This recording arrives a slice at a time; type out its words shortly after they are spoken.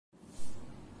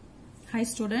Hi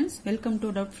students, welcome to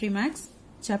Doubt Free Max.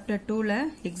 Chapter 2 la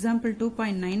example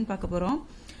 2.9 பார்க்க போறோம்.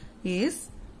 is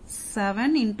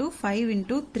 7 into 5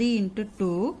 into 3 into 2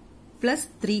 plus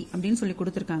 3 அப்படின்னு சொல்லி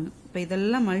கொடுத்திருக்காங்க. இப்போ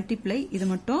இதெல்லாம் மல்டிப்ளை, இது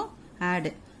மட்டும் add.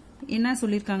 என்ன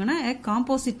சொல்லிருக்காங்கன்னா a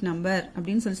composite number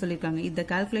அப்படின்னு சொல்லிருக்காங்க. இத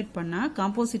கால்குலேட் பண்ணா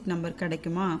composite number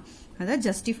கிடைக்குமா? அத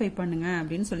ஜஸ்டிஃபை பண்ணுங்க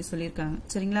அப்படின்னு சொல்லிருக்காங்க.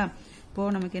 சரிங்களா? இப்போ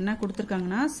நமக்கு என்ன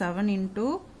கொடுத்திருக்காங்கன்னா 7 into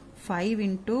 5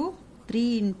 into 3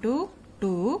 into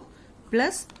 2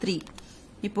 plus 3.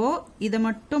 இப்போ இத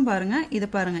மட்டும் பாருங்க, இத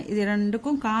பாருங்க. இது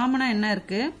ரெண்டுக்கும் காமனா என்ன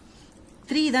இருக்கு?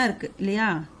 3 தான் இருக்கு இல்லையா?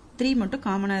 3 மட்டும்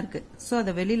காமனா இருக்கு. சோ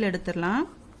அத வெளியில எடுத்துறலாம்.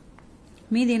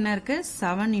 மீதி என்ன இருக்கு?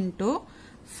 7 into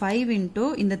 5 into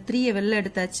இந்த 3 வெளியில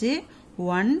எடுத்தாச்சு.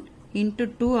 1 into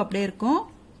 2 அப்படியே இருக்கும்.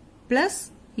 plus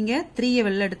இங்க 3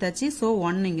 வெளியில எடுத்தாச்சு. சோ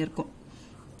 1 இங்க இருக்கும்.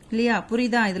 இல்லையா?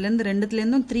 புரியுதா? இதுல இருந்து ரெண்டுத்துல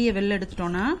இருந்தும் 3 வெளியில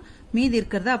எடுத்துட்டோம்னா மீதி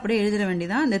இருக்கிறத அப்படியே எழுதிட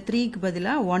வேண்டியதான். இந்த 3க்கு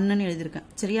பதிலா 1ன்னு எழுதிருக்கேன்.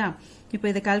 சரியா? இப்போ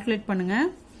இத கால்குலேட் பண்ணுங்க.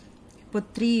 இப்போ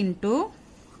 3 into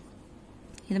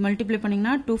இத மல்டிப்ளை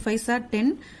பண்ணீங்கன்னா 2 5s are 10.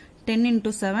 10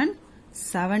 into 7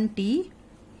 70.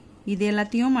 இது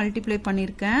எல்லாத்தையும் மல்டிப்ளை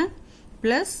பண்ணிருக்கேன்.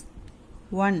 plus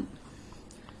 1.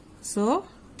 So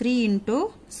 3 into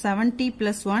 70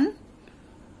 plus 1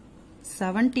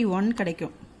 71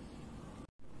 கிடைக்கும்.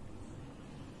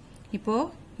 இப்போ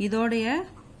இதோடைய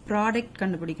ப்ராடக்ட்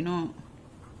கண்டுபிடிக்கணும்.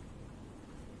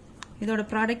 இதோட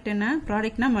ப்ராடக்ட் என்ன?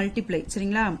 ப்ராடக்ட்னா மல்டிப்ளை.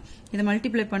 சரிங்களா? இத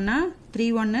மல்டிப்ளை பண்ணா 3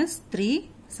 1 is 3,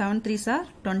 7 3s are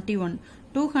 21.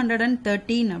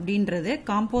 213 அப்படின்றது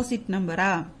காம்போசிட் நம்பரா?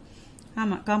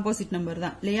 ஆமா, காம்போசிட் நம்பர்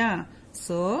தான் இல்லையா?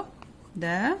 So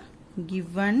the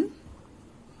given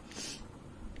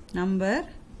number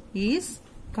is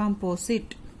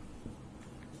composite.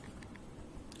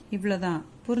 இவ்வளவுதான்.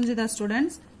 புரிஞ்சுதா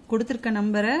ஸ்டூடெண்ட்ஸ்? கொடுத்திருக்க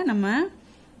நம்பரை நம்ம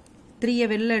 3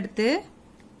 வெளில எடுத்து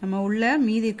நம்ம உள்ள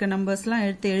மீதி இருக்க நம்பர்ஸ்லாம்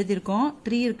எடுத்து எழுதியிருக்கோம்.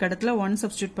 3 இருக்க இடத்துல 1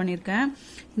 சப்ஸ்டியூட் பண்ணிருக்கேன்.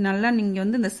 நல்லா நீங்க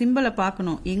வந்து இந்த சிம்பிளை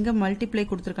பார்க்கணும். எங்க மல்டிப்ளை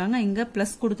கொடுத்திருக்காங்க, எங்க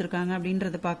பிளஸ் கொடுத்திருக்காங்க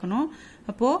அப்படின்றத பார்க்கணும்.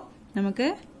 அப்போ நமக்கு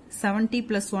 70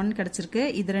 plus 1 கிடைச்சிருக்கு.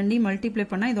 இது ரெண்டையும் மல்டிப்ளை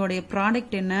பண்ணா இதோடைய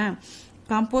ப்ராடக்ட் என்ன?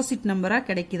 காம்போசிட் நம்பரா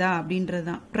கிடைக்குதா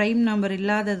அப்படின்றதுதான். பிரைம் நம்பர்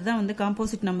இல்லாததுதான் வந்து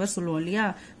காம்போசிட் நம்பர் சொல்லுவோம் இல்லையா?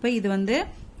 இப்ப இது வந்து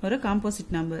ஒரு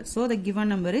composite number. So the given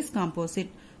number is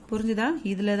composite. புரிஞ்சுதா?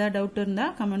 இதுல ஏதாவது டவுட் இருந்தா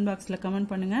கமெண்ட் பாக்ஸ்ல கமெண்ட்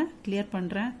பண்ணுங்க. கிளியர்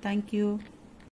பண்றேன். தேங்க்யூ.